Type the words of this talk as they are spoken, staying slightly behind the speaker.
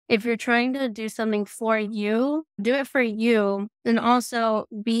if you're trying to do something for you, do it for you, and also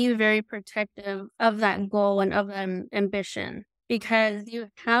be very protective of that goal and of that ambition. Because you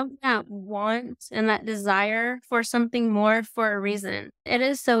have that want and that desire for something more for a reason. It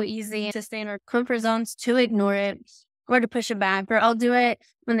is so easy to stay in our comfort zones, to ignore it, or to push it back, or I'll do it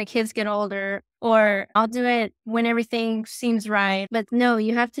when the kids get older, or I'll do it when everything seems right. But no,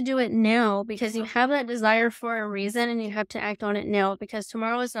 you have to do it now because you have that desire for a reason and you have to act on it now because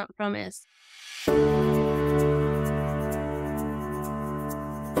tomorrow is not promised.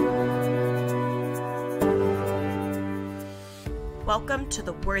 Welcome to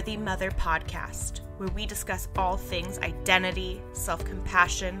the Worthy Mother podcast, where we discuss all things identity,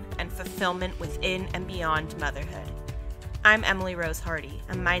 self-compassion, and fulfillment within and beyond motherhood. I'm Emily Rose Hardy,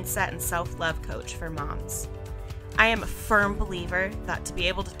 a mindset and self-love coach for moms. I am a firm believer that to be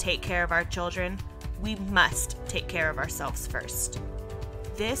able to take care of our children, we must take care of ourselves first.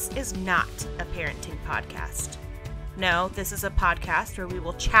 This is not a parenting podcast. No, this is a podcast where we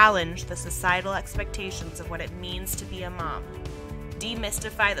will challenge the societal expectations of what it means to be a mom,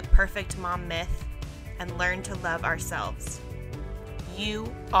 demystify the perfect mom myth, and learn to love ourselves.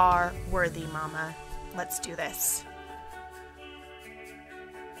 You are worthy, mama. Let's do this.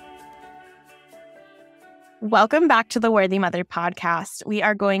 Welcome back to the Worthy Mother podcast. We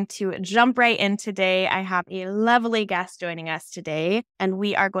are going to jump right in today. I have a lovely guest joining us today, and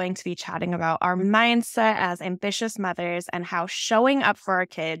we are going to be chatting about our mindset as ambitious mothers and how showing up for our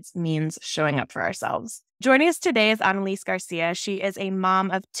kids means showing up for ourselves. Joining us today is Analise Garcia. She is a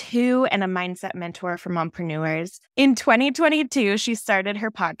mom of two and a mindset mentor for mompreneurs. In 2022, she started her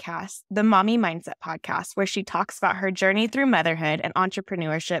podcast, the Mommy Mindset Podcast, where she talks about her journey through motherhood and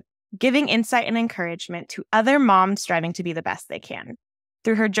entrepreneurship, giving insight and encouragement to other moms striving to be the best they can.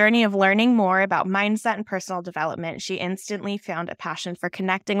 Through her journey of learning more about mindset and personal development, she instantly found a passion for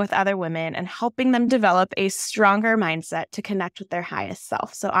connecting with other women and helping them develop a stronger mindset to connect with their highest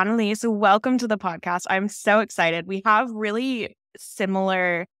self. So Analise, welcome to the podcast. I'm so excited. We have really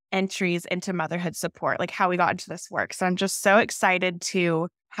similar entries into motherhood support, like how we got into this work. So I'm just so excited to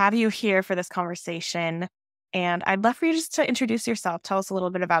have you here for this conversation. And I'd love for you just to introduce yourself. Tell us a little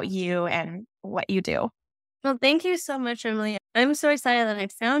bit about you and what you do. Well, thank you so much, Emily. I'm so excited that I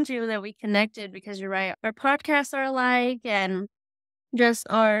found you, that we connected, because you're right. Our podcasts are alike, and just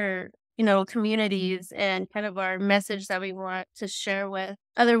our, communities and kind of our message that we want to share with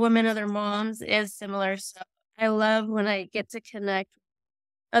other women, other moms is similar. So I love when I get to connect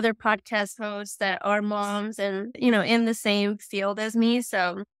with other podcast hosts that are moms and, in the same field as me.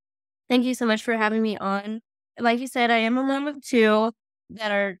 So thank you so much for having me on. Like you said, I am a mom of two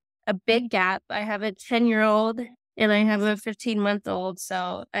that are a big gap. I have a 10-year-old and I have a 15-month-old.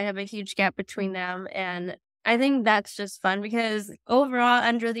 So I have a huge gap between them. And I think that's just fun because overall,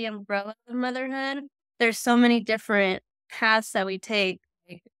 under the umbrella of motherhood, there's so many different paths that we take.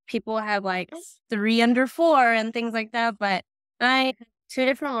 Like, people have like 3 under 4 and things like that. But I have 2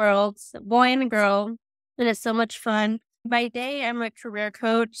 different worlds, a boy and a girl. And it's so much fun. By day, I'm a career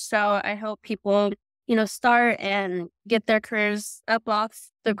coach. So I help people start and get their careers up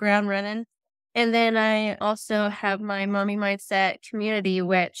off the ground running. And then I also have my Mommy Mindset community,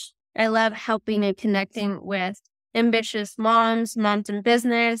 which I love helping and connecting with ambitious moms in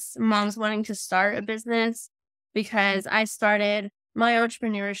business, moms wanting to start a business, because I started my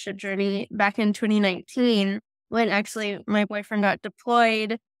entrepreneurship journey back in 2019 when actually my boyfriend got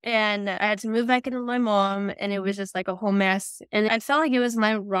deployed and I had to move back in with my mom, and it was just like a whole mess. And I felt like it was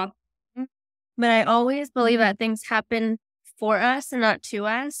my rock. But I always believe that things happen for us and not to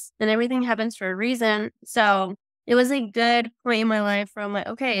us, and everything happens for a reason. So it was a good point in my life where I'm like,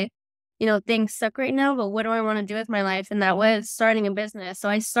 okay, things suck right now, but what do I want to do with my life? And that was starting a business. So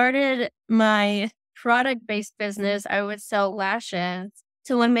I started my product-based business. I would sell lashes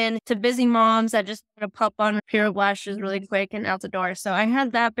to women, to busy moms that just want to pop on a pair of lashes really quick and out the door. So I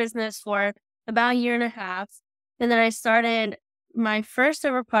had that business for about a year and a half. And then I started my first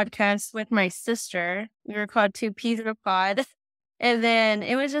ever podcast with my sister. We were called Two Peas in a Pod. And then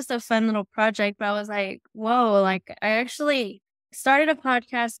it was just a fun little project. But I was like, whoa, like I actually started a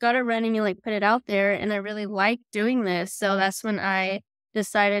podcast, got it running, and put it out there. And I really liked doing this. So that's when I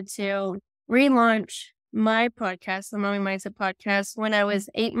decided to relaunch my podcast, the Mommy Mindset Podcast, when I was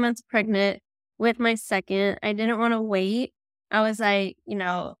 8 months pregnant with my second. I didn't want to wait. I was like,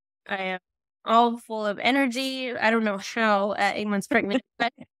 I am all full of energy. I don't know how at 8 months pregnant,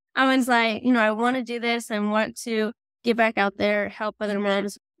 but I was like, I want to do this. I want to get back out there, help other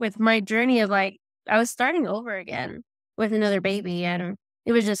moms with my journey of I was starting over again with another baby. And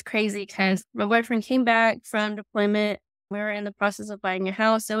it was just crazy because my boyfriend came back from deployment We were in the process of buying a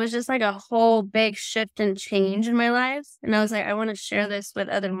house. So it was just like a whole big shift and change in my life. And I was like, I want to share this with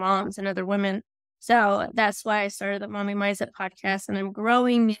other moms and other women. So that's why I started the Mommy Mindset podcast. And I'm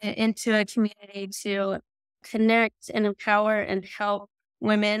growing it into a community to connect and empower and help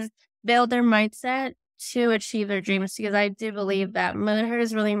women build their mindset to achieve their dreams. Because I do believe that motherhood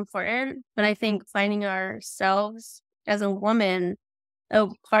is really important. But I think finding ourselves as a woman,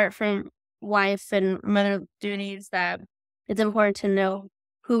 apart from wife and mother duties, that it's important to know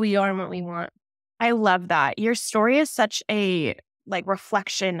who we are and what we want. I love that. Your story is such a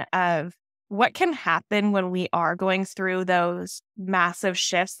reflection of what can happen when we are going through those massive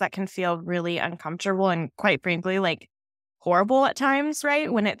shifts that can feel really uncomfortable and quite frankly, horrible at times,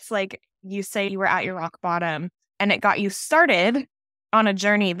 right? When it's like you say you were at your rock bottom and it got you started on a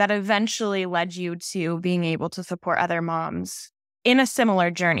journey that eventually led you to being able to support other moms in a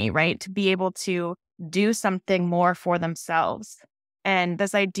similar journey, right? To be able to do something more for themselves. And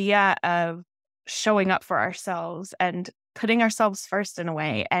this idea of showing up for ourselves and putting ourselves first in a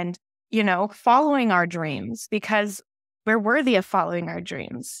way and, following our dreams because we're worthy of following our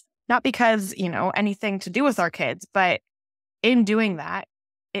dreams. Not because, anything to do with our kids, but in doing that,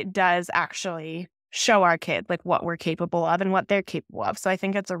 it does actually show our kids what we're capable of and what they're capable of. So I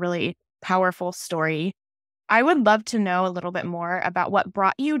think it's a really powerful story. I would love to know a little bit more about what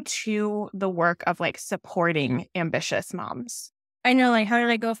brought you to the work of supporting ambitious moms. I know, how did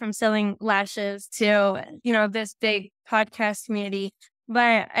I go from selling lashes to, this big podcast community?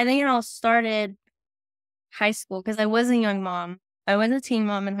 But I think it all started high school because I was a young mom. I was a teen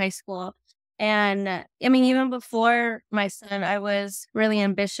mom in high school. And even before my son, I was really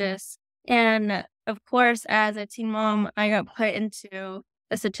ambitious. And of course, as a teen mom, I got put into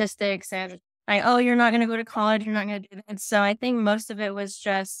the statistics and oh, you're not going to go to college. You're not going to do that. So I think most of it was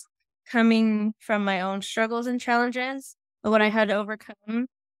just coming from my own struggles and challenges, what I had to overcome.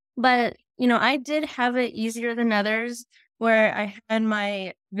 But, I did have it easier than others where I had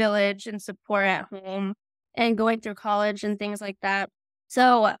my village and support at home and going through college and things like that.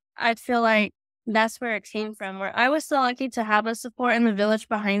 So I feel like that's where it came from, where I was so lucky to have a support in the village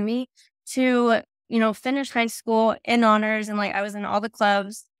behind me to, finish high school in honors. And I was in all the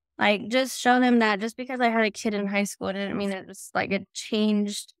clubs, just show them that just because I had a kid in high school, it didn't mean it was it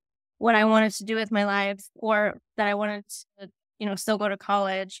changed what I wanted to do with my life or that I wanted to, still go to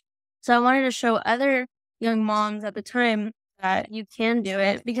college. So I wanted to show other young moms at the time that you can do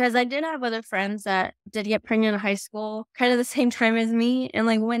it because I did have other friends that did get pregnant in high school kind of the same time as me and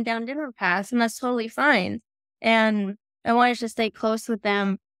went down different paths, and that's totally fine. And I wanted to stay close with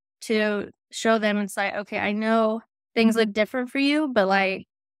them to show them and say, okay, I know things look different for you, but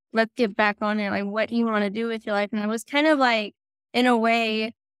let's get back on it. What do you want to do with your life? And I was kind of in a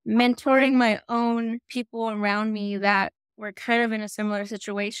way, mentoring my own people around me that were kind of in a similar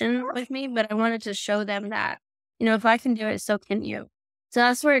situation with me, but I wanted to show them that, if I can do it, so can you. So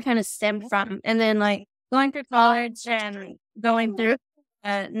that's where it kind of stemmed from. And then going through college and going through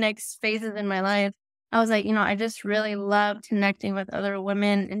next phases in my life, I was I just really love connecting with other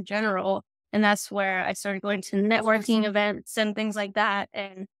women in general. And that's where I started going to networking events and things like that.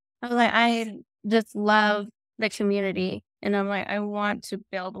 And I was I just love the community. And I'm I want to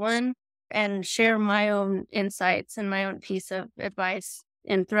build one and share my own insights and my own piece of advice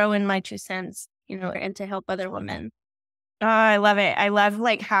and throw in my 2 cents, and to help other women. Oh, I love it. I love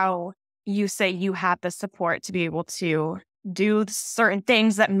how you say you had the support to be able to do certain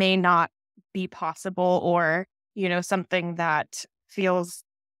things that may not be possible or, something that feels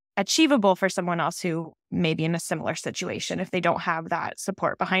achievable for someone else who may be in a similar situation if they don't have that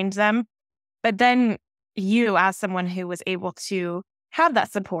support behind them. But then you, as someone who was able to have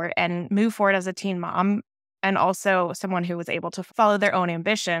that support and move forward as a teen mom, and also someone who was able to follow their own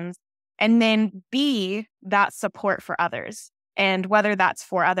ambitions and then be that support for others. And whether that's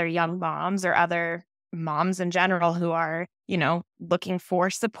for other young moms or other moms in general who are, looking for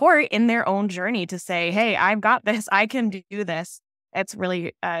support in their own journey to say, hey, I've got this, I can do this. It's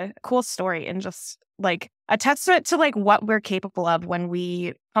really a cool story and just a testament to what we're capable of when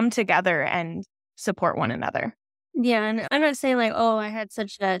we come together and support one another. Yeah, and I'm not saying oh, I had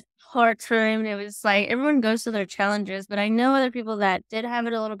such a hard time. It was everyone goes through their challenges, but I know other people that did have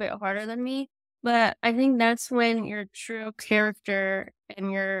it a little bit harder than me. But I think that's when your true character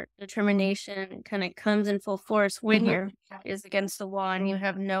and your determination kind of comes in full force when your back is against the wall and you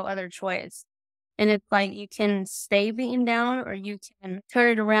have no other choice. And it's you can stay beaten down or you can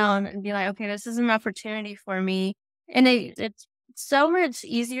turn it around and be okay, this is an opportunity for me. And it's so much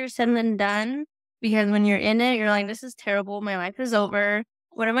easier said than done because when you're in it, you're this is terrible. My life is over.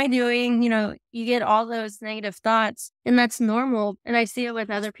 what am I doing? You get all those negative thoughts, and that's normal. And I see it with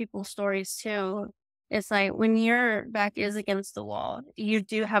other people's stories too. It's like when your back is against the wall, you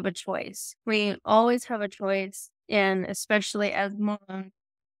do have a choice. We always have a choice. And especially as moms,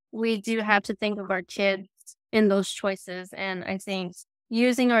 we do have to think of our kids in those choices. And I think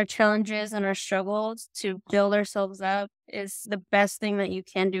using our challenges and our struggles to build ourselves up is the best thing that you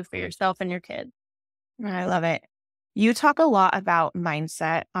can do for yourself and your kid. I love it. You talk a lot about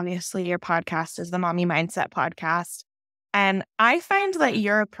mindset. Obviously, your podcast is the Mommy Mindset podcast. And I find that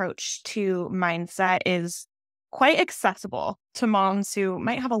your approach to mindset is quite accessible to moms who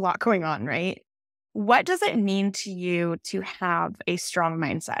might have a lot going on, right? What does it mean to you to have a strong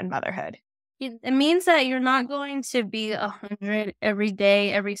mindset in motherhood? It means that you're not going to be 100 every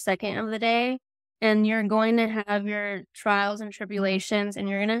day, every second of the day. And you're going to have your trials and tribulations, and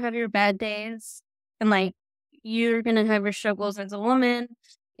you're going to have your bad days. And like, you're going to have your struggles as a woman.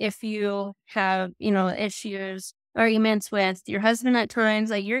 If you have, issues, arguments with your husband at times,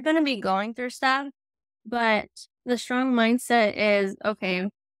 like, you're going to be going through stuff. But the strong mindset is, okay,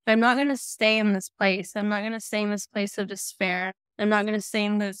 I'm not going to stay in this place. I'm not going to stay in this place of despair. I'm not going to stay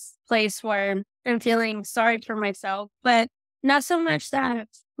in this place where I'm feeling sorry for myself, but not so much that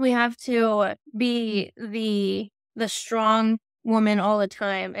we have to be the strong woman all the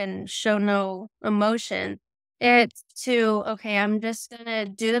time and show no emotion. It's to, okay, I'm just going to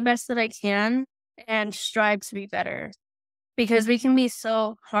do the best that I can and strive to be better, because we can be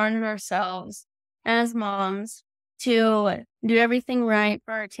so hard on ourselves as moms to do everything right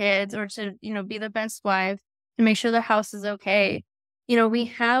for our kids, or to, be the best wife, to make sure the house is okay. We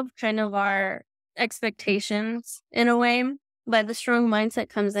have kind of our expectations in a way, but the strong mindset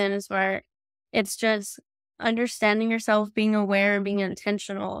comes in is where it's just understanding yourself, being aware, being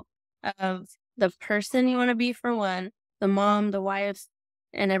intentional of the person you want to be, for one, the mom, the wife,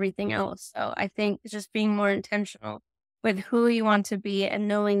 and everything else. So I think just being more intentional with who you want to be, and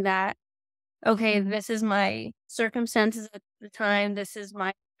knowing that, okay, this is my circumstances at the time, this is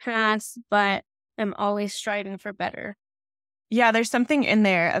my past, but I'm always striving for better. Yeah, there's something in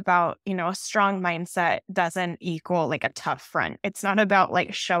there about, a strong mindset doesn't equal like a tough front. It's not about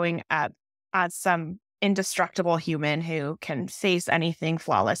like showing up as some indestructible human who can face anything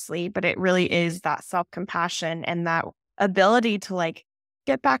flawlessly, but it really is that self-compassion and that ability to like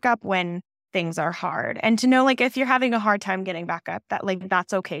get back up when things are hard, and to know like if you're having a hard time getting back up, that like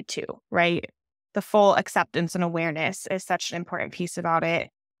that's okay too, right? The full acceptance and awareness is such an important piece about it.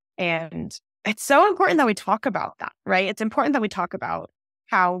 And it's so important that we talk about that, right? It's important that we talk about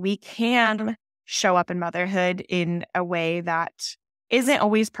how we can show up in motherhood in a way that isn't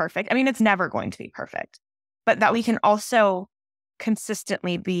always perfect. I mean, it's never going to be perfect, but that we can also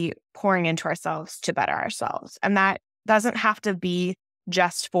consistently be pouring into ourselves to better ourselves. And that doesn't have to be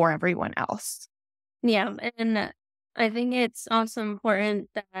just for everyone else. Yeah, and I think it's also important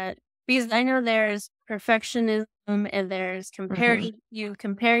that, because I know there's perfectionism and there's Mhm. you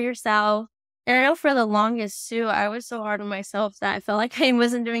compare yourself. And I know for the longest too, I was so hard on myself that I felt like I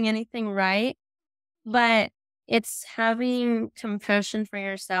wasn't doing anything right. But it's having compassion for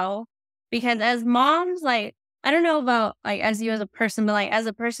yourself, because as moms, like, I don't know about like as you as a person, but like as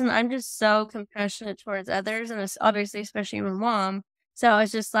a person, I'm just so compassionate towards others, and it's obviously especially my mom. So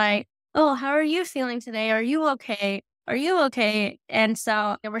it's just like, oh, how are you feeling today? Are you okay? Are you okay? And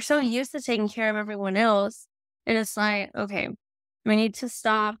so, and we're so used to taking care of everyone else, and it's like, okay, we need to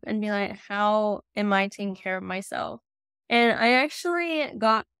stop and be like, how am I taking care of myself? And I actually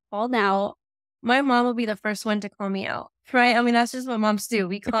got called out. My mom will be the first one to call me out, right? I mean, that's just what moms do.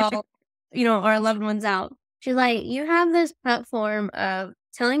 We call, our loved ones out. She's like, you have this platform of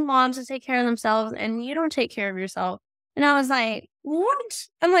telling moms to take care of themselves, and you don't take care of yourself. And I was like, what?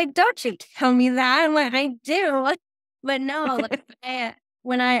 I'm like, don't you tell me that. I'm like, I do. But no, like,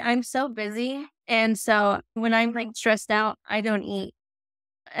 I'm so busy. And so when I'm like stressed out, I don't eat.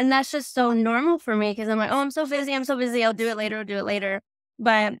 And that's just so normal for me, because I'm like, oh, I'm so busy. I'm so busy. I'll do it later. I'll do it later.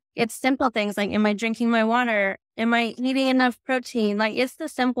 But it's simple things like, am I drinking my water? Am I eating enough protein? Like, it's the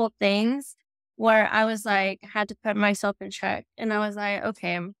simple things where I was like, had to put myself in check. And I was like,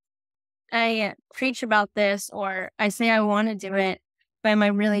 okay, I preach about this, or I say I want to do it, but am I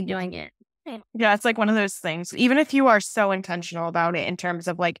really doing it? Yeah, it's like one of those things. Even if you are so intentional about it in terms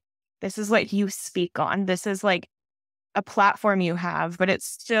of like, this is what you speak on, this is like a platform you have, but it's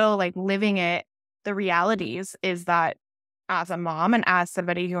still like living it. The realities is that as a mom and as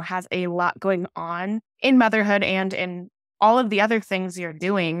somebody who has a lot going on in motherhood and in all of the other things you're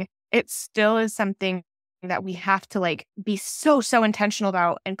doing, it still is something that we have to like be so intentional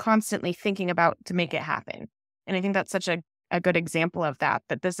about and constantly thinking about to make it happen. And I think that's such a a good example of that.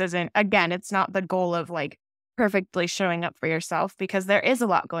 But this isn't, again, it's not the goal of like perfectly showing up for yourself, because there is a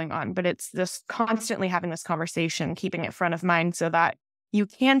lot going on, but it's just constantly having this conversation, keeping it front of mind so that you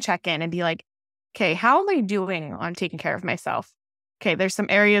can check in and be like, okay, how am I doing on taking care of myself? Okay, there's some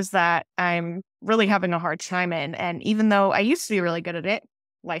areas that I'm really having a hard time in. And even though I used to be really good at it,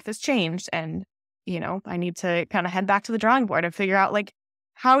 life has changed. And, I need to kind of head back to the drawing board and figure out like,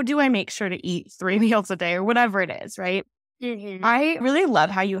 how do I make sure to eat 3 meals a day or whatever it is, right? Mhm. I really love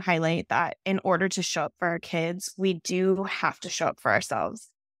how you highlight that in order to show up for our kids, we do have to show up for ourselves.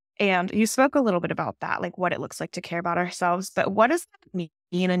 And you spoke a little bit about that, like what it looks like to care about ourselves. But what does that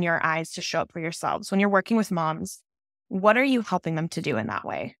mean in your eyes to show up for yourselves? When you're working with moms, what are you helping them to do in that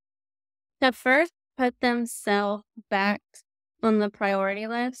way? To first put themselves back on the priority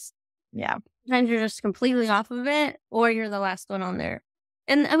list. Yeah. Sometimes you're just completely off of it, or you're the last one on there.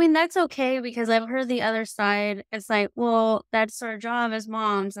 And I mean, that's okay because I've heard the other side. It's like, well, that's our job as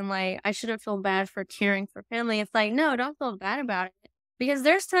moms. And like, I shouldn't feel bad for caring for family. It's like, no, don't feel bad about it. Because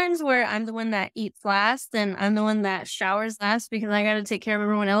there's times where I'm the one that eats last and I'm the one that showers last because I got to take care of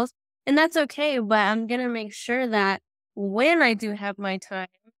everyone else. And that's okay. But I'm going to make sure that when I do have my time,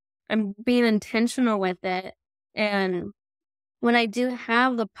 I'm being intentional with it. And when I do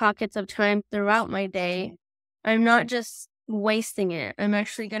have the pockets of time throughout my day, I'm not just wasting it. I'm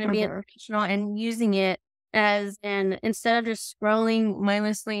actually going to be Mhm. intentional and using it as an instead of just scrolling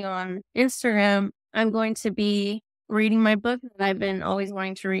mindlessly on Instagram, I'm going to be reading my book that I've been always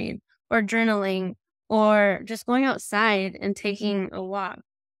wanting to read, or journaling, or just going outside and taking a walk.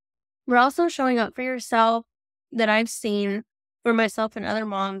 We're also showing up for yourself that I've seen for myself and other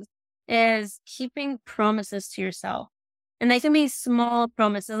moms is keeping promises to yourself. And they can be small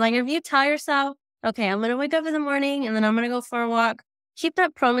promises. Like if you tell yourself, okay, I'm going to wake up in the morning and then I'm going to go for a walk, keep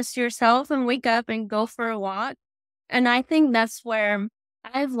that promise to yourself and wake up and go for a walk. And I think that's where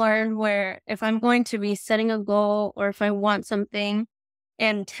I've learned where if I'm going to be setting a goal or if I want something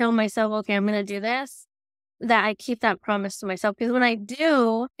and tell myself, okay, I'm going to do this, that I keep that promise to myself. Because when I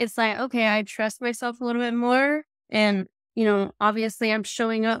do, it's like, okay, I trust myself a little bit more. And, obviously I'm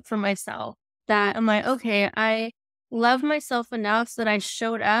showing up for myself. That I'm like, okay, I love myself enough so that I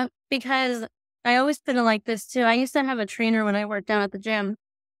showed up because I always put it like this too. I used to have a trainer when I worked down at the gym.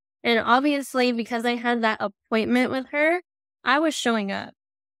 And obviously, because I had that appointment with her, I was showing up.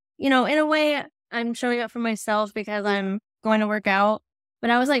 In a way, I'm showing up for myself because I'm going to work out, but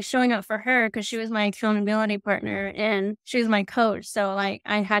I was like showing up for her because she was my accountability partner and she was my coach. So, like,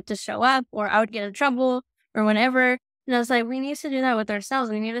 I had to show up or I would get in trouble or whatever. And I was like, we need to do that with ourselves.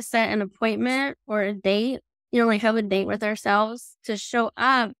 We need to set an appointment or a date, like have a date with ourselves to show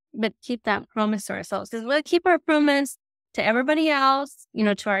up, but keep that promise to ourselves because we'll keep our promise to everybody else,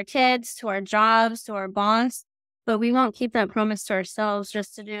 to our kids, to our jobs, to our boss, but we won't keep that promise to ourselves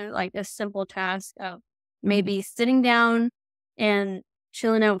just to do like this simple task of maybe sitting down and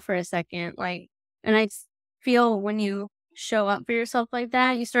chilling out for a second. And feel when you show up for yourself like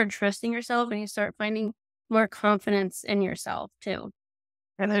that, you start trusting yourself and you start finding more confidence in yourself too.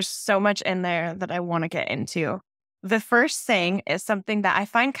 And there's so much in there that I want to get into. The first thing is something that I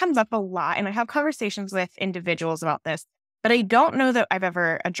find comes up a lot, and I have conversations with individuals about this, but I don't know that I've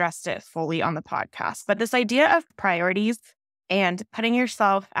ever addressed it fully on the podcast. But this idea of priorities and putting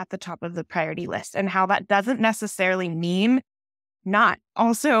yourself at the top of the priority list, and how that doesn't necessarily mean not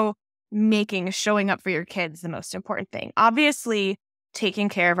also making showing up for your kids the most important thing. Obviously, taking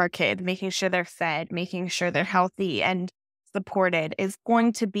care of our kids, making sure they're fed, making sure they're healthy and supported is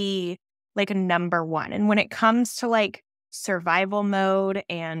going to be like a number one. And when it comes to like survival mode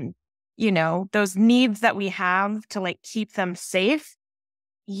and, those needs that we have to like keep them safe,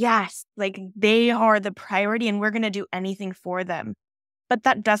 yes, like they are the priority and we're going to do anything for them. But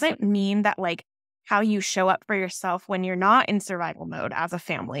that doesn't mean that like how you show up for yourself when you're not in survival mode as a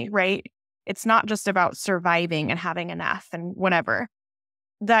family, right? It's not just about surviving and having enough and whatever.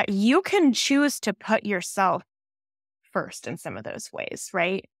 That you can choose to put yourself first in some of those ways,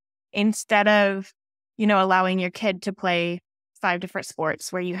 right? Instead of, allowing your kid to play 5 different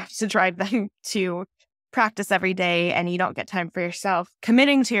sports where you have to drive them to practice every day and you don't get time for yourself,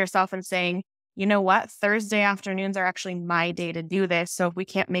 committing to yourself and saying, you know what, Thursday afternoons are actually my day to do this. So if we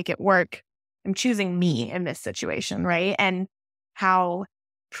can't make it work, I'm choosing me in this situation, right? And how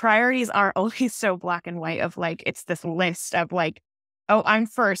priorities aren't always so black and white of like, it's this list of like, oh, I'm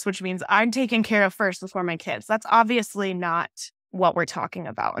first, which means I'm taken care of first before my kids. That's obviously not what we're talking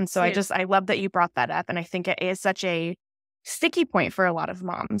about. And so Yeah. I love that you brought that up. And I think it is such a sticky point for a lot of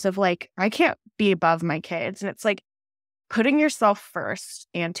moms of like, I can't be above my kids. And it's like putting yourself first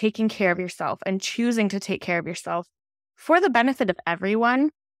and taking care of yourself and choosing to take care of yourself for the benefit of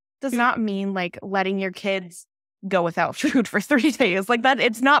everyone does Mm. not mean like letting your kids go without food for 3 days. Like that,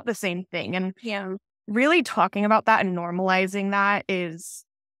 it's not the same thing. And Yeah. really talking about that and normalizing that is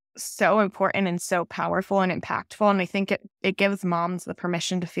so important and so powerful and impactful. And I think it gives moms the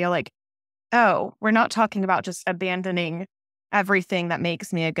permission to feel like, oh, we're not talking about just abandoning everything that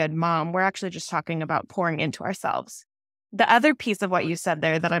makes me a good mom. We're actually just talking about pouring into ourselves. The other piece of what you said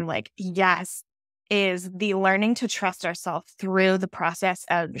there that I'm like, yes, is the learning to trust ourselves through the process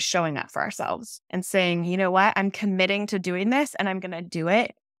of showing up for ourselves and saying, you know what, I'm committing to doing this and I'm going to do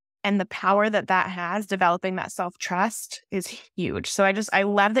it. And the power that that has, developing that self-trust is huge. So I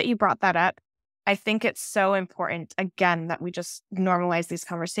love that you brought that up. I think it's so important, again, that we just normalize these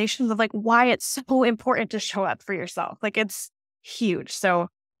conversations of like why it's so important to show up for yourself. Like it's huge. So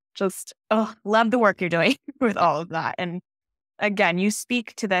just, love the work you're doing with all of that. And again, you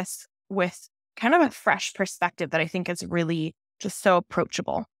speak to this with kind of a fresh perspective that I think is really just so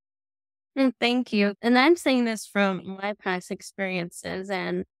approachable. Thank you. And I'm saying this from my past experiences.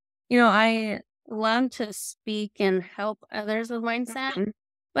 And, I love to speak and help others with mindset.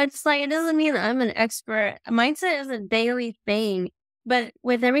 But it's like, it doesn't mean I'm an expert. Mindset is a daily thing. But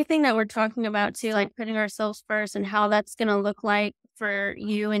with everything that we're talking about, too, like putting ourselves first and how that's going to look like for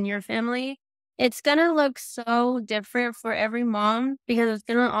you and your family, it's going to look so different for every mom because it's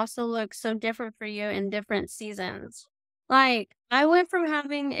going to also look so different for you in different seasons. Like, I went from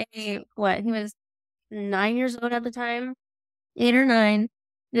having he was 9 years old at the time, 8 or 9,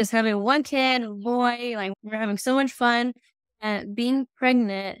 just having one kid, a boy, like, we're having so much fun, and being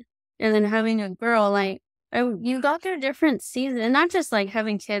pregnant and then having a girl, like, you go through different seasons, and not just, like,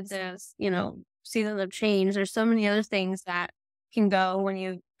 having kids as, seasons of change. There's so many other things that can go when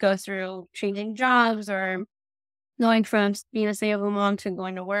you go through changing jobs or going from being a stay-at-home mom to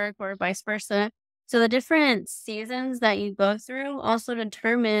going to work or vice versa. So the different seasons that you go through also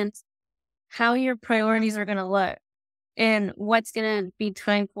determines how your priorities are going to look and what's going to be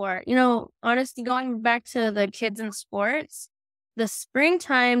time for. Honestly, going back to the kids in sports, the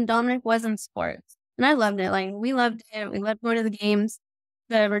springtime, Dominic was in sports and I loved it. Like, we loved it. We loved going to the games.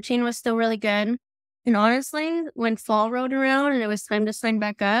 The routine was still really good. And honestly, when fall rolled around and it was time to sign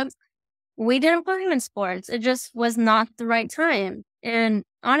back up, we didn't put him in sports. It just was not the right time. And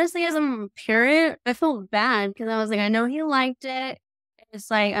honestly, as a parent, I felt bad because I was like, I know he liked it.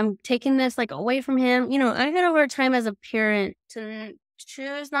 It's like I'm taking this like away from him. I had a hard time as a parent to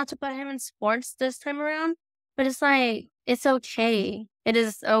choose not to put him in sports this time around. But it's like it's okay. It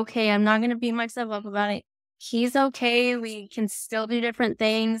is okay. I'm not gonna beat myself up about it. He's okay. We can still do different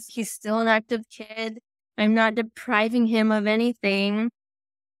things. He's still an active kid. I'm not depriving him of anything.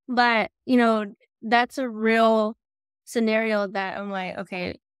 But, that's a real scenario that I'm like,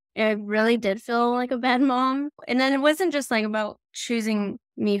 okay, I really did feel like a bad mom. And then it wasn't just like about choosing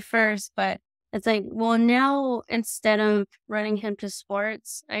me first, but it's like, well, now instead of running him to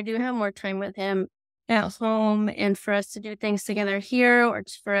sports, I do have more time with him at home and for us to do things together here or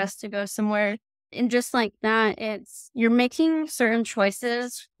for us to go somewhere. And just like that, you're making certain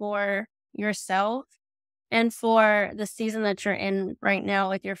choices for yourself and for the season that you're in right now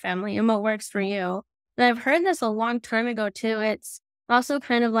with your family and what works for you. And I've heard this a long time ago too. It's also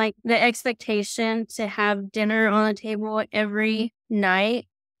kind of like the expectation to have dinner on the table every night.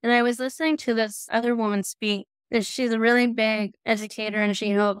 And I was listening to this other woman speak. That she's a really big educator and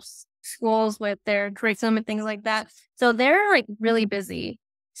she helps schools with their curriculum and things like that. So they're like really busy.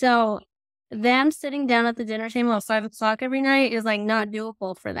 So them sitting down at the dinner table at 5 o'clock every night is like not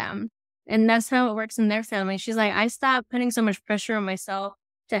doable for them. And that's how it works in their family. She's like, I stopped putting so much pressure on myself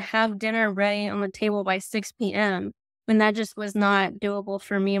to have dinner ready on the table by 6 p.m. when that just was not doable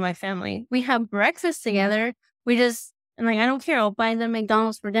for me and my family. We have breakfast together. And like, I don't care. I'll buy them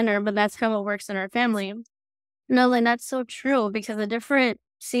McDonald's for dinner, but that's how it works in our family. No, like, that's so true because the different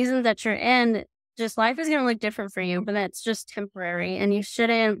seasons that you're in, just life is going to look different for you, but that's just temporary. And you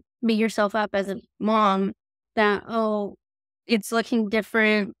shouldn't beat yourself up as a mom that, oh, it's looking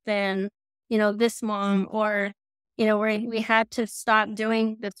different than, this mom or, we had to stop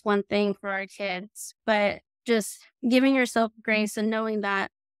doing this one thing for our kids, but just giving yourself grace and knowing that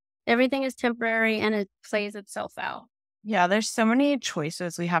everything is temporary and it plays itself out. Yeah, there's so many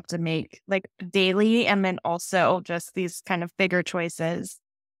choices we have to make like daily and then also just these kind of bigger choices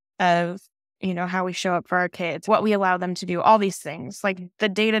of, how we show up for our kids, what we allow them to do, all these things, like the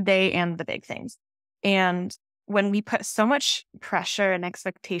day-to-day and the big things. And when we put so much pressure and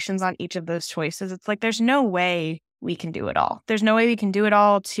expectations on each of those choices, it's like there's no way we can do it all. There's no way we can do it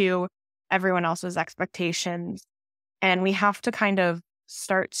all to everyone else's expectations. And we have to kind of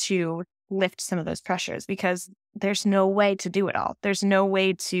start to lift some of those pressures because there's no way to do it all. There's no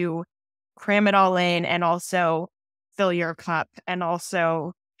way to cram it all in and also fill your cup and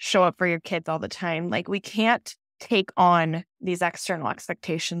also show up for your kids all the time. Like we can't take on these external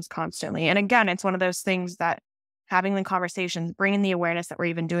expectations constantly. And again, it's one of those things that having the conversations, bringing the awareness that we're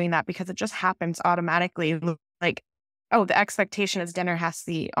even doing that because it just happens automatically. Like, oh, the expectation is dinner has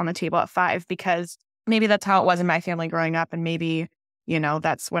to be on the table at 5 because maybe that's how it was in my family growing up. And maybe,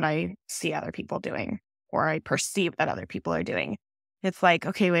 that's what I see other people doing or I perceive that other people are doing. It's like,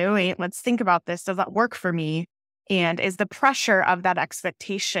 okay, wait, let's think about this. Does that work for me? And is the pressure of that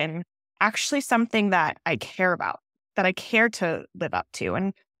expectation actually something that I care about, that I care to live up to?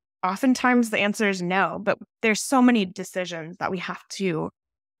 And oftentimes the answer is no, but there's so many decisions that we have to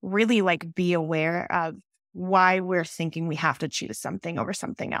really like be aware of why we're thinking we have to choose something over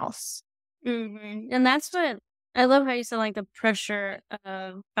something else. And that's what I love how you said, like the pressure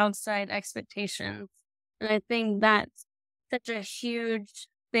of outside expectations. And I think that's such a huge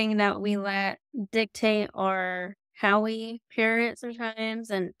thing that we let dictate our how we parent sometimes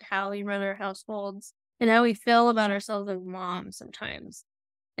and how we run our households and how we feel about ourselves as moms sometimes.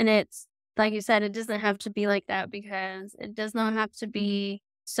 And it's like you said, it doesn't have to be like that because it does not have to be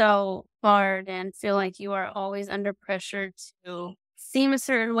so hard and feel like you are always under pressure to seem a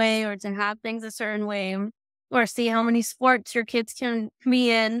certain way or to have things a certain way or see how many sports your kids can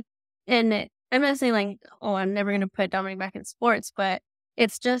be in. I'm not saying like, oh, I'm never going to put Dominic back in sports, but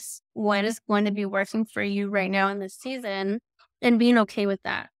it's just what is going to be working for you right now in this season and being okay with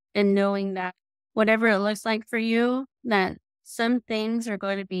that and knowing that whatever it looks like for you, that some things are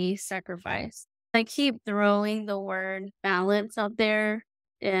going to be sacrificed. I keep throwing the word balance out there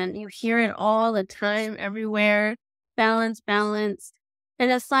and you hear it all the time, everywhere. Balance, balance. And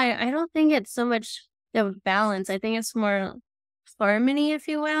it's like, I don't think it's so much of balance. I think it's more harmony, if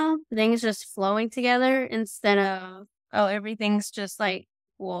you will. Things just flowing together instead of, oh, everything's just like,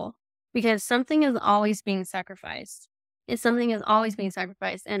 well, because something is always being sacrificed. If something is always being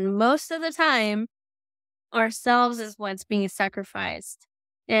sacrificed. And most of the time, ourselves is what's being sacrificed.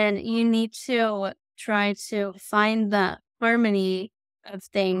 And you need to try to find the harmony of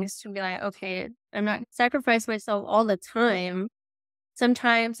things to be like, okay, I'm not sacrifice myself all the time.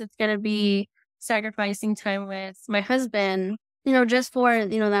 Sometimes it's going to be sacrificing time with my husband, just for,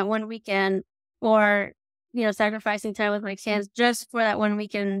 that one weekend or, sacrificing time with my kids just for that one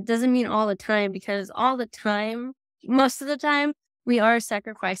weekend doesn't mean all the time because all the time, most of the time, we are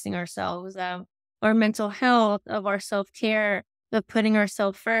sacrificing ourselves, our mental health, of our self-care, of putting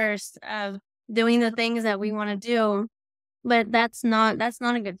ourselves first, of doing the things that we want to do. But that's not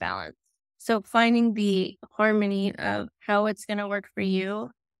a good balance. So finding the harmony of how it's going to work for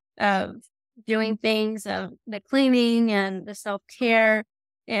you, of doing things, of the cleaning and the self-care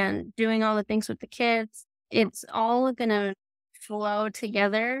and doing all the things with the kids, it's all going to flow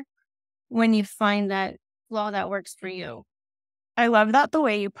together when you find that flow that works for you. I love that the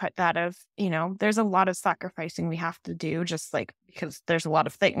way you put that of, there's a lot of sacrificing we have to do just like because there's a lot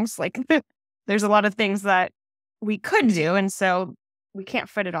of things like there's a lot of things that we could do. And so we can't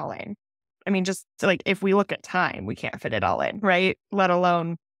fit it all in. I mean, just like if we look at time, we can't fit it all in, right? Let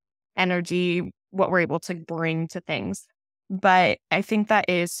alone energy, what we're able to bring to things. But I think that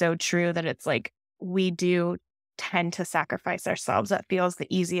is so true that it's like we do tend to sacrifice ourselves. That feels the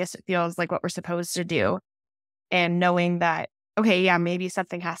easiest. It feels like what we're supposed to do. And knowing that, okay, yeah, maybe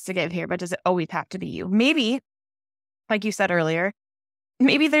something has to give here, but does it always have to be you? Maybe, like you said earlier,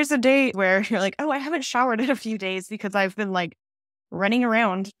 maybe there's a day where you're like, oh, I haven't showered in a few days because I've been like running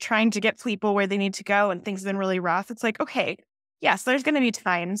around trying to get people where they need to go and things have been really rough. It's like, okay, yes, there's going to be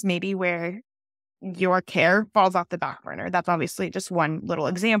times maybe where your care falls off the back burner. That's obviously just one little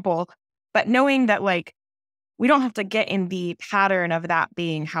example. But knowing that like we don't have to get in the pattern of that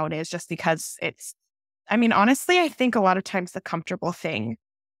being how it is just because honestly, I think a lot of times the comfortable thing,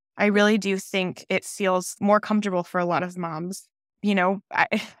 I really do think it feels more comfortable for a lot of moms.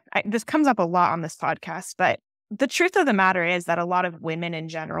 This comes up a lot on this podcast, but the truth of the matter is that a lot of women in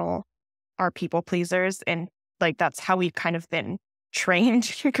general are people pleasers. And like, that's how we've kind of been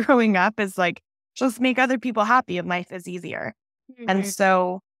trained growing up is like, just make other people happy and life is easier. And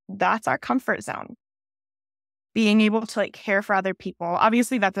so that's our comfort zone. Being able to like care for other people.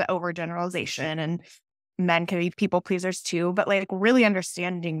 Obviously, that's an overgeneralization and men can be people pleasers too, but like really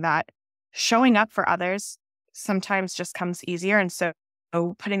understanding that showing up for others sometimes just comes easier. And so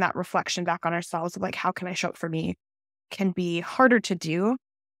putting that reflection back on ourselves of like, how can I show up for me can be harder to do,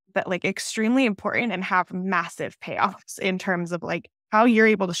 but like extremely important and have massive payoffs in terms of like how you're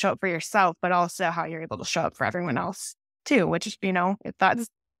able to show up for yourself, but also how you're able to show up for everyone else too, which, if that's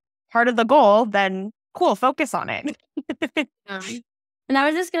part of the goal, then cool, focus on it. Um, and I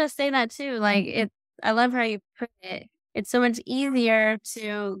was just gonna say that too. Like I love how you put it. It's so much easier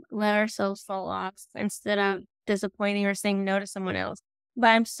to let ourselves fall off instead of disappointing or saying no to someone else. But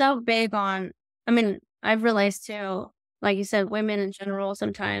I'm so big on. I mean, I've realized too. Like you said, women in general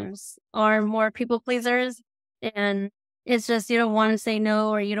sometimes are more people pleasers, and it's just you don't want to say no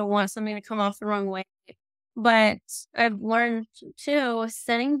or you don't want something to come off the wrong way. But I've learned too,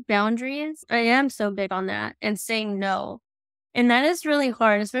 setting boundaries. I am so big on that and saying no. And that is really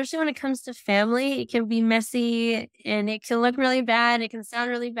hard, especially when it comes to family. It can be messy and it can look really bad. It can sound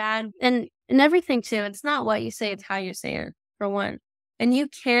really bad and everything too. It's not what you say, it's how you say it, for one. And you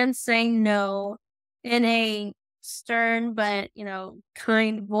can say no in a stern but,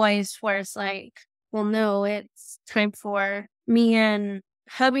 kind voice where it's like, well, no, it's time for me and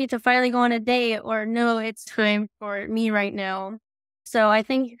hubby to finally go on a date, or no, it's time for me right now. So I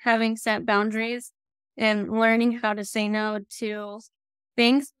think having set boundaries and learning how to say no to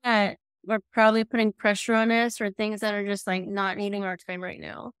things that are probably putting pressure on us or things that are just like not needing our time right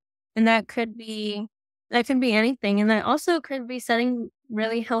now. And that could be anything. And that also could be setting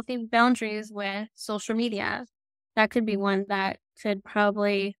really healthy boundaries with social media. That could be one that could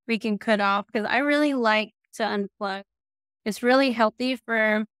probably we can cut off because I really like to unplug. It's really healthy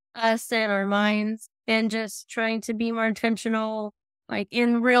for us and our minds and just trying to be more intentional, like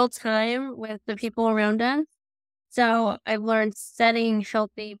in real time with the people around us. So I've learned setting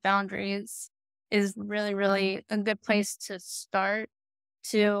healthy boundaries is really, really a good place to start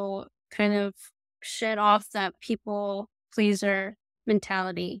to kind of shed off that people pleaser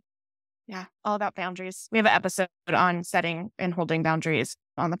mentality. Yeah, all about boundaries. We have an episode on setting and holding boundaries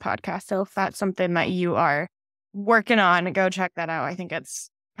on the podcast. So if that's something that you are working on, go check that out. I think it's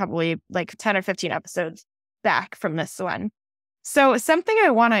probably like 10 or 15 episodes back from this one. So something I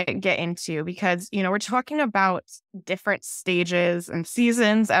want to get into because, we're talking about different stages and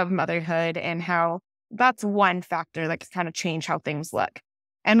seasons of motherhood and how that's one factor that can kind of change how things look.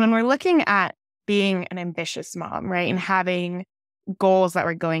 And when we're looking at being an ambitious mom, right, and having goals that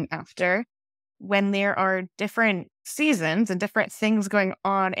we're going after, when there are different seasons and different things going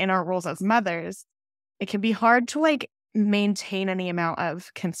on in our roles as mothers, it can be hard to maintain any amount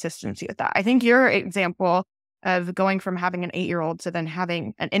of consistency with that. I think your example of going from having an 8-year-old to then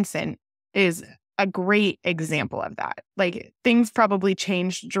having an infant is a great example of that. Like things probably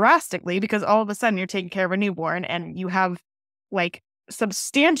changed drastically because all of a sudden you're taking care of a newborn and you have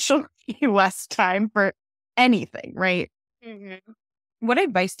substantially less time for anything, right? Mhm. What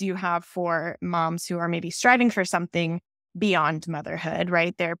advice do you have for moms who are maybe striving for something beyond motherhood,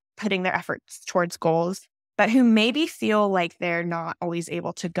 right? They're putting their efforts towards goals, but who maybe feel like they're not always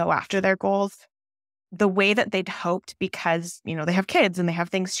able to go after their goals the way that they'd hoped because, they have kids and they have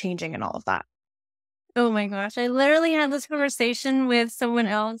things changing and all of that. Oh my gosh. I literally had this conversation with someone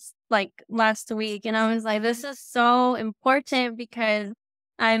else like last week, and I was like, this is so important because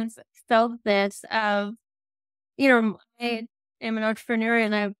I've felt this of, I am an entrepreneur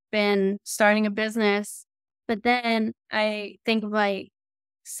and I've been starting a business, but then I think of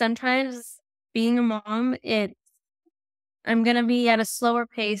sometimes being a mom, I'm gonna be at a slower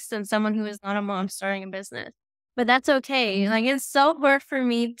pace than someone who is not a mom starting a business. But that's okay. Like it's so hard for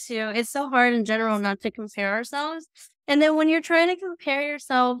me to it's so hard in general not to compare ourselves. And then when you're trying to compare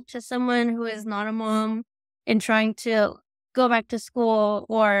yourself to someone who is not a mom and trying to go back to school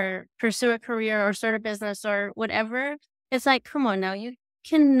or pursue a career or start a business or whatever, it's like, come on now, you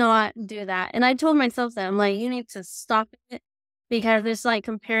cannot do that. And I told myself that I'm like, you need to stop it because it's like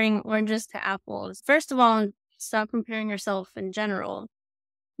comparing oranges to apples. First of all, stop comparing yourself in general.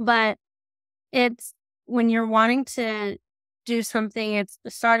 But it's when you're wanting to do something, it's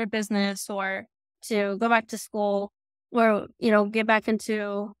to start a business or to go back to school or, get back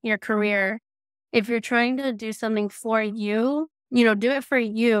into your career. If you're trying to do something for you, do it for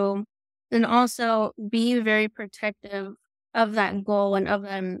you and also be very protective of that goal and of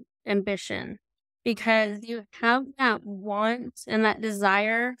that ambition because you have that want and that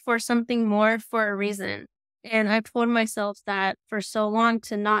desire for something more for a reason. And I've told myself that for so long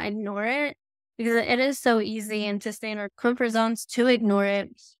to not ignore it because it is so easy and to stay in our comfort zones to ignore it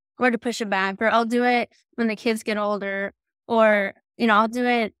or to push it back. Or I'll do it when the kids get older, or, I'll do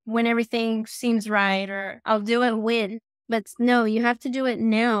it when everything seems right, or I'll do it when. But no, you have to do it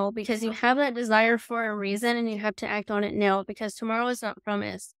now because you have that desire for a reason and you have to act on it now because tomorrow is not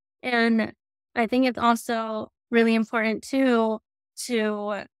promised. And I think it's also really important too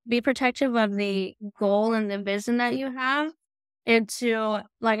to be protective of the goal and the vision that you have and to,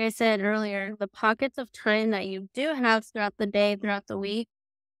 like I said earlier, the pockets of time that you do have throughout the day, throughout the week,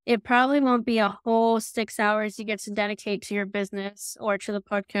 it probably won't be a whole 6 hours you get to dedicate to your business or to the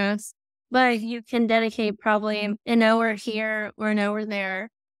podcast, but you can dedicate probably an hour here or an hour there.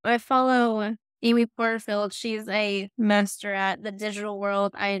 I follow Amy Porterfield. She's a master at the digital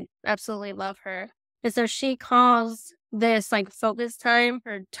world. I absolutely love her. And so she calls this like focus time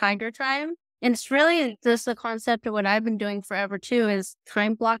or tiger time. And it's really just the concept of what I've been doing forever too is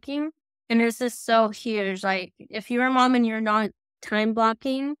time blocking. And it's just so huge. Like if you're a mom and you're not time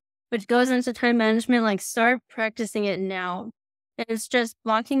blocking, which goes into time management, like start practicing it now. And it's just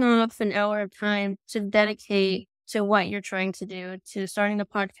blocking off an hour of time to dedicate to what you're trying to do, to starting the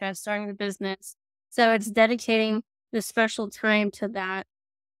podcast, starting the business. So it's dedicating the special time to that,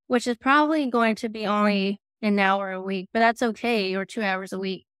 which is probably going to be only an hour a week, but that's okay, or 2 hours a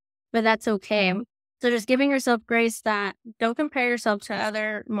week, but that's okay. So just giving yourself grace that don't compare yourself to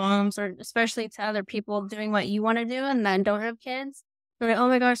other moms or especially to other people doing what you want to do and then don't have kids. They're like, oh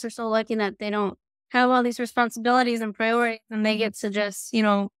my gosh, they're so lucky that they don't have all these responsibilities and priorities and they get to just,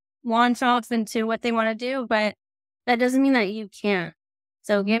 launch off into what they want to do. But that doesn't mean that you can't.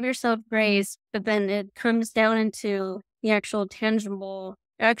 So give yourself grace, but then it comes down into the actual tangible,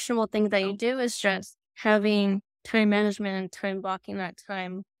 actionable things that you do is just having time management and time blocking that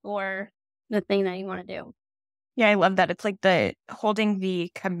time for the thing that you want to do. Yeah, I love that. It's like the holding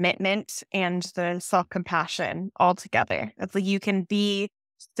the commitment and the self-compassion all together. It's like you can be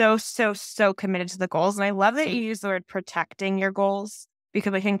so, so, so committed to the goals. And I love that you use the word protecting your goals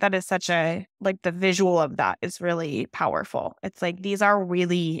because I think that is such a, like the visual of that is really powerful. It's like these are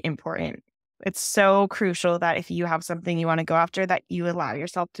really important. It's so crucial that if you have something you want to go after, that you allow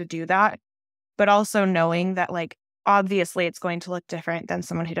yourself to do that. But also knowing that like, obviously it's going to look different than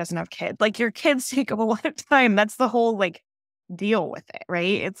someone who doesn't have kids. Like your kids take up a lot of time. That's the whole like deal with it,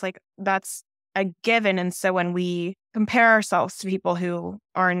 right? It's like that's a given. And so when we compare ourselves to people who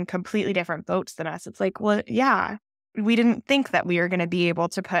are in completely different boats than us, it's like, well, yeah, we didn't think that we were going to be able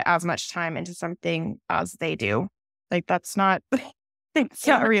to put as much time into something as they do. Like that's not it's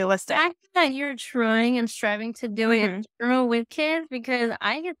Yeah, not but the realistic. fact that you're trying and striving to do it in general with kids, because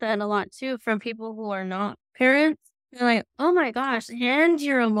I get that a lot too from people who are not parents. They're like, oh my gosh, and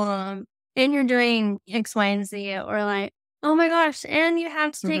you're a mom and you're doing X, Y, and Z. Or like, oh my gosh, and you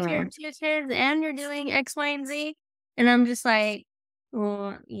have to take care Mhm. of 2 kids and you're doing X, Y, and Z. And I'm just like,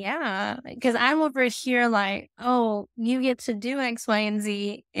 well, yeah, because I'm over here like, oh, you get to do X, Y, and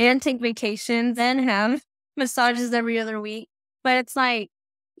Z and take vacations and have massages every other week. But it's like,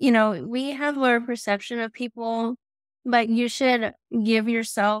 we have our perception of people, but you should give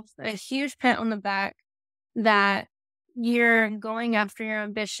yourself a huge pat on the back that you're going after your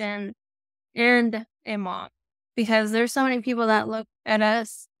ambition and a mom. Because there's so many people that look at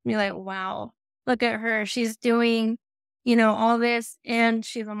us and be like, wow, look at her. She's doing, all this and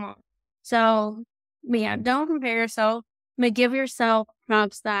she's a mom. So, but yeah, don't compare yourself, but give yourself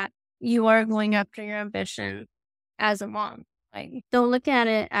props that you are going after your ambition as a mom. Like, don't look at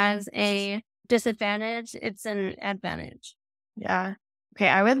it as a disadvantage. It's an advantage. Yeah. Okay,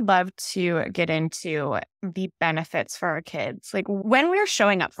 I would love to get into the benefits for our kids. Like when we're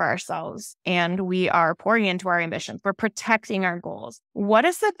showing up for ourselves and we are pouring into our ambitions, we're protecting our goals. What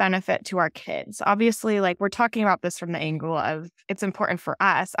is the benefit to our kids? Obviously, like we're talking about this from the angle of it's important for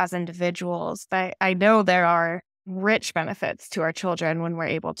us as individuals, but I know there are rich benefits to our children when we're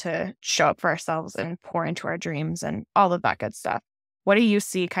able to show up for ourselves and pour into our dreams and all of that good stuff. What do you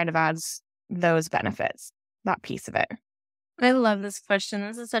see kind of as those benefits, that piece of it? I love this question.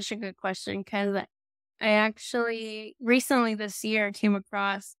 This is such a good question because I actually recently this year came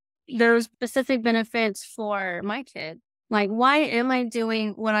across those specific benefits for my kid. Like, why am I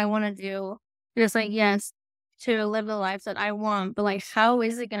doing what I want to do? Just like, yes, to live the life that I want, but like, how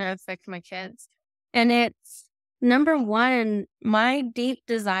is it going to affect my kids? And it's number one, my deep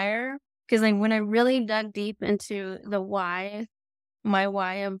desire, because like when I really dug deep into the why, my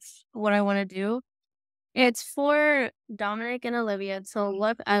why of what I want to do, it's for Dominic and Olivia to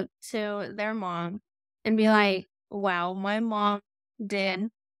look up to their mom and be like, wow, my mom did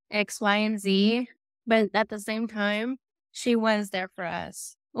X, Y, and Z, but at the same time, she was there for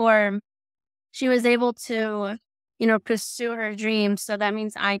us. Or she was able to, pursue her dreams. So that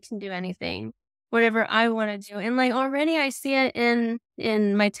means I can do anything, whatever I want to do. And like already I see it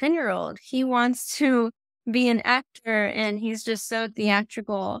in my 10-year-old. He wants to be an actor and he's just so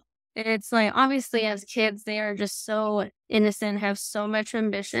theatrical. And it's like obviously as kids they are just so innocent, have so much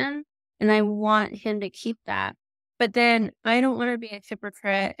ambition, and I want him to keep that. But then I don't want to be a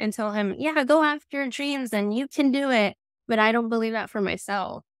hypocrite and tell him, yeah, go after your dreams and you can do it. But I don't believe that for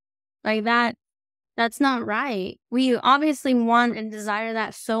myself. Like that's not right. We obviously want and desire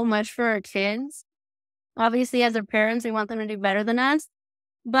that so much for our kids. Obviously, as their parents, we want them to do better than us,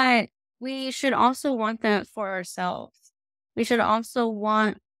 but we should also want that for ourselves. We should also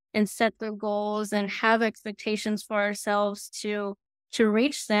want and set the goals and have expectations for ourselves to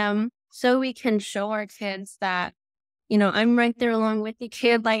reach them so we can show our kids that, I'm right there along with you,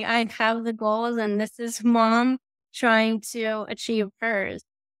 kid. Like, I have the goals, and this is mom trying to achieve hers.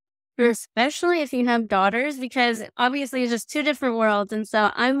 Especially if you have daughters, because obviously it's just two different worlds. And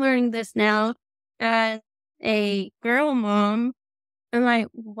so I'm learning this now as a girl mom. I'm like,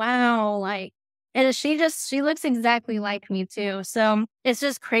 wow, like, and she looks exactly like me too. So it's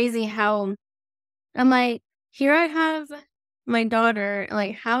just crazy how I'm like, here I have my daughter.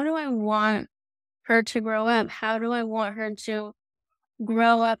 Like, how do I want her to grow up? How do I want her to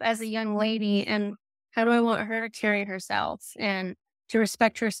grow up as a young lady? And how do I want her to carry herself and to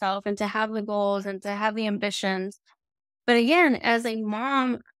respect herself and to have the goals and to have the ambitions? But again, as a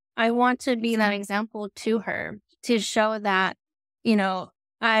mom, I want to be that example to her to show that, you know,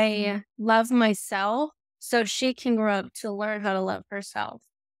 I love myself so she can grow up to learn how to love herself.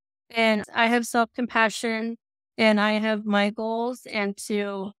 And I have self compassion and I have my goals and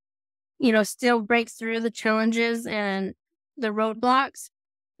to, still break through the challenges and the roadblocks.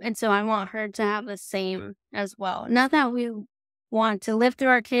 And so I want her to have the same as well. Not that we want to live through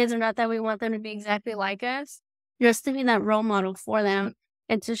our kids or not that we want them to be exactly like us, just to be that role model for them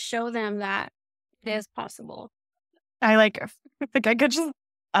and to show them that it is possible. I think I could just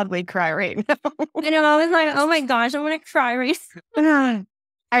ugly cry right now. I know, I was like, oh my gosh, I'm going to cry right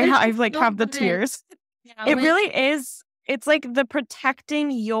I've like now. have the tears. Yeah, It really is. It's like the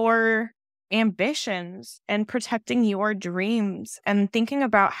protecting your ambitions and protecting your dreams and thinking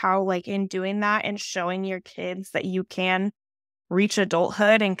about how, like, in doing that and showing your kids that you can reach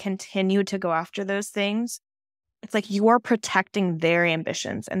adulthood and continue to go after those things. It's like you are protecting their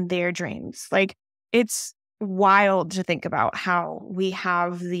ambitions and their dreams. Like, it's wild to think about how we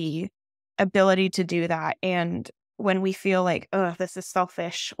have the ability to do that. And when we feel like, oh, this is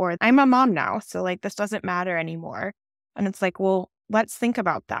selfish, or I'm a mom now, so like this doesn't matter anymore. And it's like, well, let's think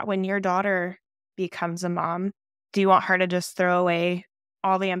about that. When your daughter becomes a mom, do you want her to just throw away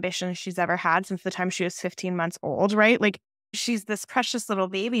all the ambitions she's ever had since the time she was 15 months old, right? Like, she's this precious little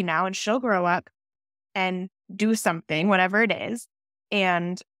baby now, and she'll grow up and do something, whatever it is.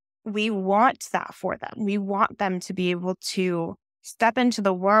 And we want that for them. We want them to be able to step into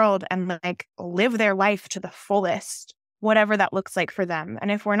the world and like live their life to the fullest, whatever that looks like for them. And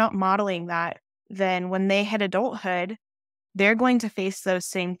if we're not modeling that, then when they hit adulthood, they're going to face those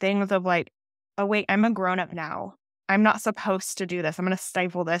same things of like, oh, wait, I'm a grown up now. I'm not supposed to do this. I'm going to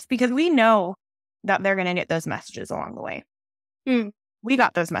stifle this, because we know that they're going to get those messages along the way. We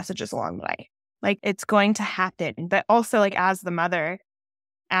got those messages along the way. Like, it's going to happen. But also, like, as the mother,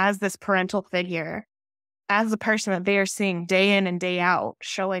 as this parental figure, as the person that they are seeing day in and day out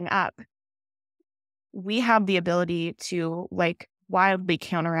showing up, we have the ability to like wildly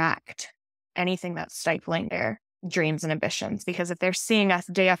counteract anything that's stifling their dreams and ambitions. Because if they're seeing us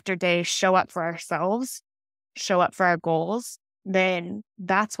day after day show up for ourselves, show up for our goals, then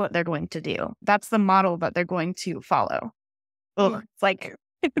that's what they're going to do. That's the model that they're going to follow. It's like,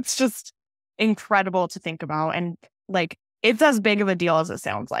 it's just incredible to think about. And like, it's as big of a deal as it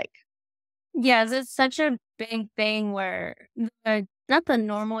sounds like. Yes, it's such a big thing where not the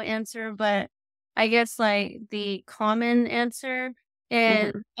normal answer, but I guess like the common answer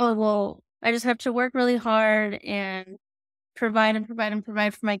is, oh, well, I just have to work really hard and provide and provide and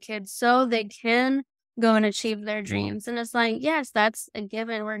provide for my kids so they can go and achieve their dreams. And it's like, yes, that's a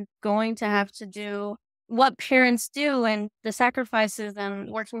given. We're going to have to do what parents do and the sacrifices and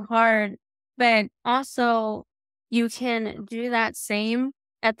working hard. But also, you can do that same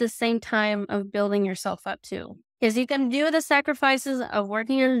at the same time of building yourself up too. Because you can do the sacrifices of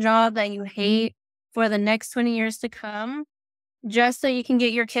working in a job that you hate for the next 20 years to come, just so you can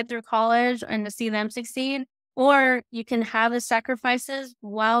get your kid through college and to see them succeed. Or you can have the sacrifices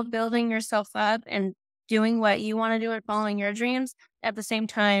while building yourself up and doing what you want to do and following your dreams at the same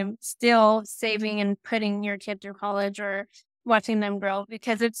time, still saving and putting your kid through college or watching them grow,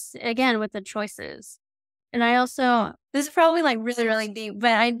 because it's again with the choices. And I also, this is probably like really, really deep,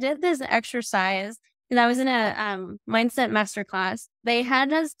 but I did this exercise and I was in a mindset masterclass. They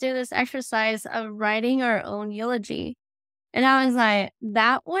had us do this exercise of writing our own eulogy. And I was like,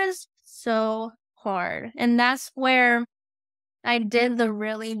 that was so hard. And that's where I did the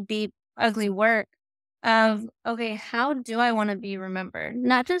really deep, ugly work of, okay, how do I want to be remembered?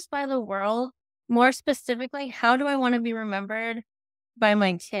 Not just by the world, more specifically, how do I want to be remembered by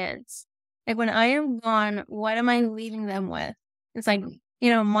my kids? Like when I am gone, what am I leaving them with? It's like,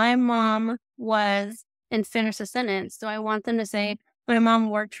 my mom was, and finish the sentence. Do I want them to say, my mom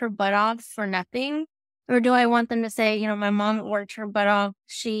worked her butt off for nothing? Or do I want them to say, my mom worked her butt off.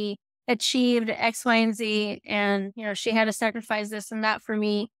 She achieved X, Y, and Z, and, she had to sacrifice this and that for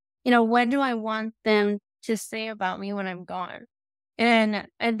me. What do I want them to say about me when I'm gone? And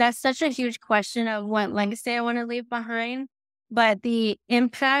that's such a huge question of what legacy I want to leave behind. But the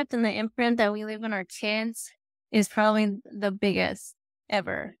impact and the imprint that we leave on our kids is probably the biggest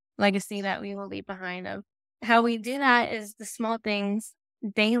ever legacy that we will leave behind. Of how we do that is the small things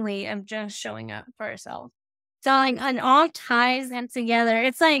daily of just showing up for ourselves. So like it all ties in together.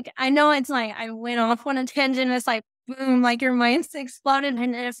 It's like I know it's like I went off on a tangent. It's like boom, like your mind's exploded.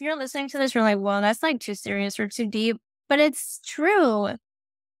 And if you're listening to this, you're like, well, that's like too serious or too deep. But it's true.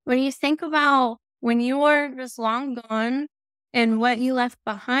 When you think about when you were just long gone and what you left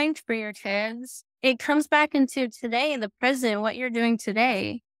behind for your kids, it comes back into today, the present, what you're doing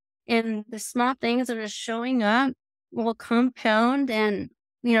today. And the small things that are just showing up will compound and,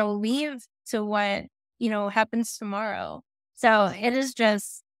 leave to what, happens tomorrow. So it is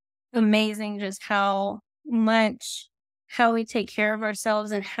just amazing just how we take care of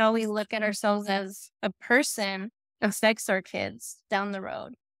ourselves and how we look at ourselves as a person affects our kids down the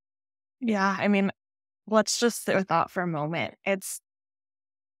road. Yeah. I mean, let's just sit with that for a moment. It's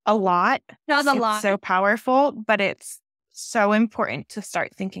a lot. That was a It's lot. so powerful, but it's so important to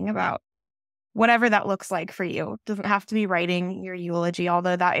start thinking about whatever that looks like for you. It doesn't have to be writing your eulogy,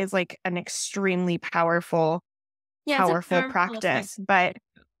 although that is like an extremely powerful, Yeah, it's a powerful powerful thing. practice. But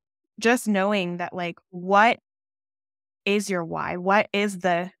just knowing that, like, what is your why? What is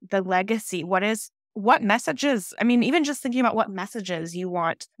the legacy? What messages? I mean, even just thinking about what messages you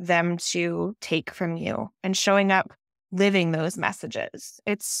want them to take from you and showing up living those messages.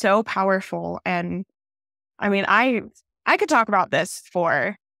 It's so powerful. And I mean, I could talk about this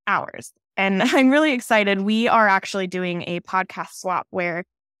for hours. And I'm really excited. We are actually doing a podcast swap where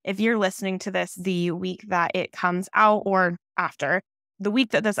if you're listening to this the week that it comes out or after, the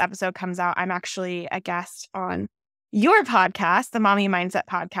week that this episode comes out, I'm actually a guest on your podcast, the Mommy Mindset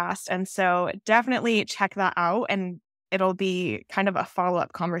podcast. And so definitely check that out. And it'll be kind of a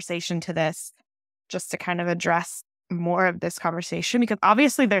follow-up conversation to this, just to kind of address more of this conversation, because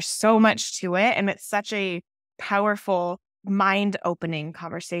obviously there's so much to it and it's such a powerful, mind-opening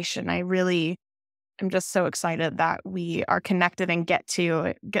conversation. I'm just so excited that we are connected and get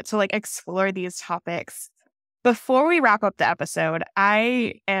to like explore these topics. Before we wrap up the episode,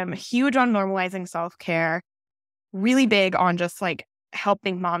 I am huge on normalizing self-care, really big on just like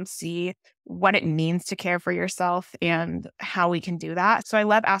helping moms see what it means to care for yourself and how we can do that. So I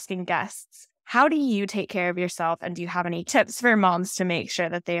love asking guests, how do you take care of yourself? And do you have any tips for moms to make sure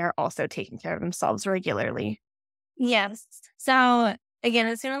that they are also taking care of themselves regularly? Yes. So again,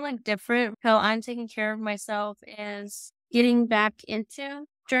 it's gonna look different. How I'm taking care of myself is getting back into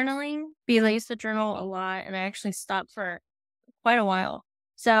journaling because I used to journal a lot and I actually stopped for quite a while.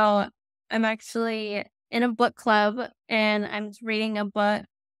 So I'm actually in a book club and I'm reading a book,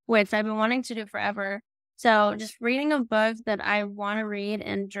 which I've been wanting to do forever. So just reading a book that I want to read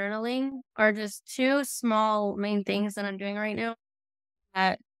and journaling are just two small main things that I'm doing right now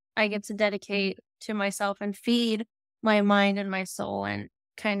that I get to dedicate to myself and feed my mind and my soul and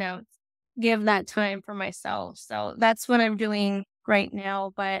kind of give that time for myself. So that's what I'm doing right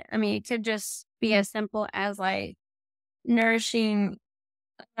now. But I mean, it could just be as simple as like nourishing.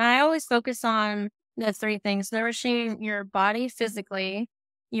 I always focus on the three things: nourishing your body physically,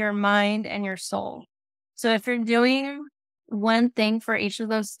 your mind, and your soul. So if you're doing one thing for each of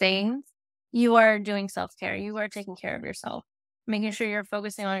those things, you are doing self care. You are taking care of yourself, making sure you're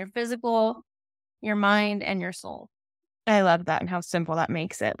focusing on your physical, your mind, and your soul. I love that and how simple that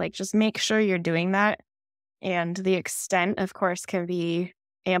makes it. Like, just make sure you're doing that. And the extent, of course, can be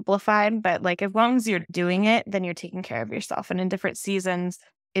amplified. But like, as long as you're doing it, then you're taking care of yourself. And in different seasons,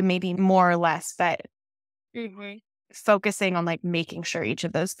 it may be more or less, but focusing on like making sure each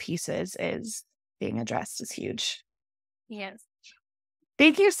of those pieces is being addressed is huge. Yes.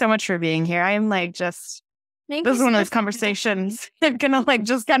 Thank you so much for being here. I am like just, Thank this you is one so of much those conversations. I'm gonna like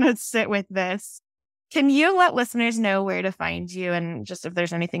just kind of sit with this. Can you let listeners know where to find you and just if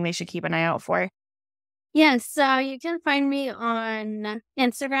there's anything they should keep an eye out for? Yes, so you can find me on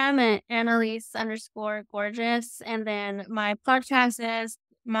Instagram at Annalise_gorgeous. And then my podcast is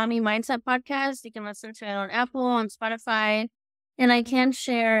Mommy Mindset Podcast. You can listen to it on Apple, on Spotify. And I can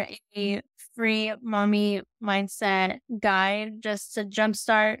share a free mommy mindset guide just to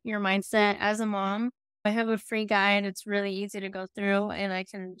jumpstart your mindset as a mom. I have a free guide. It's really easy to go through, and I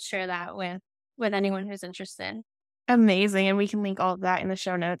can share that with anyone who's interested. Amazing. And we can link all of that in the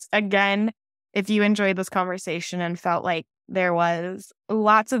show notes. Again, if you enjoyed this conversation and felt like there was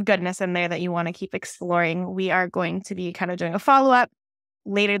lots of goodness in there that you want to keep exploring, we are going to be kind of doing a follow up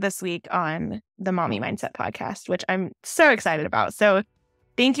later this week on the Mommy Mindset podcast, which I'm so excited about. So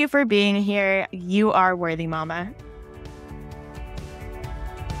thank you for being here. You are worthy, Mama.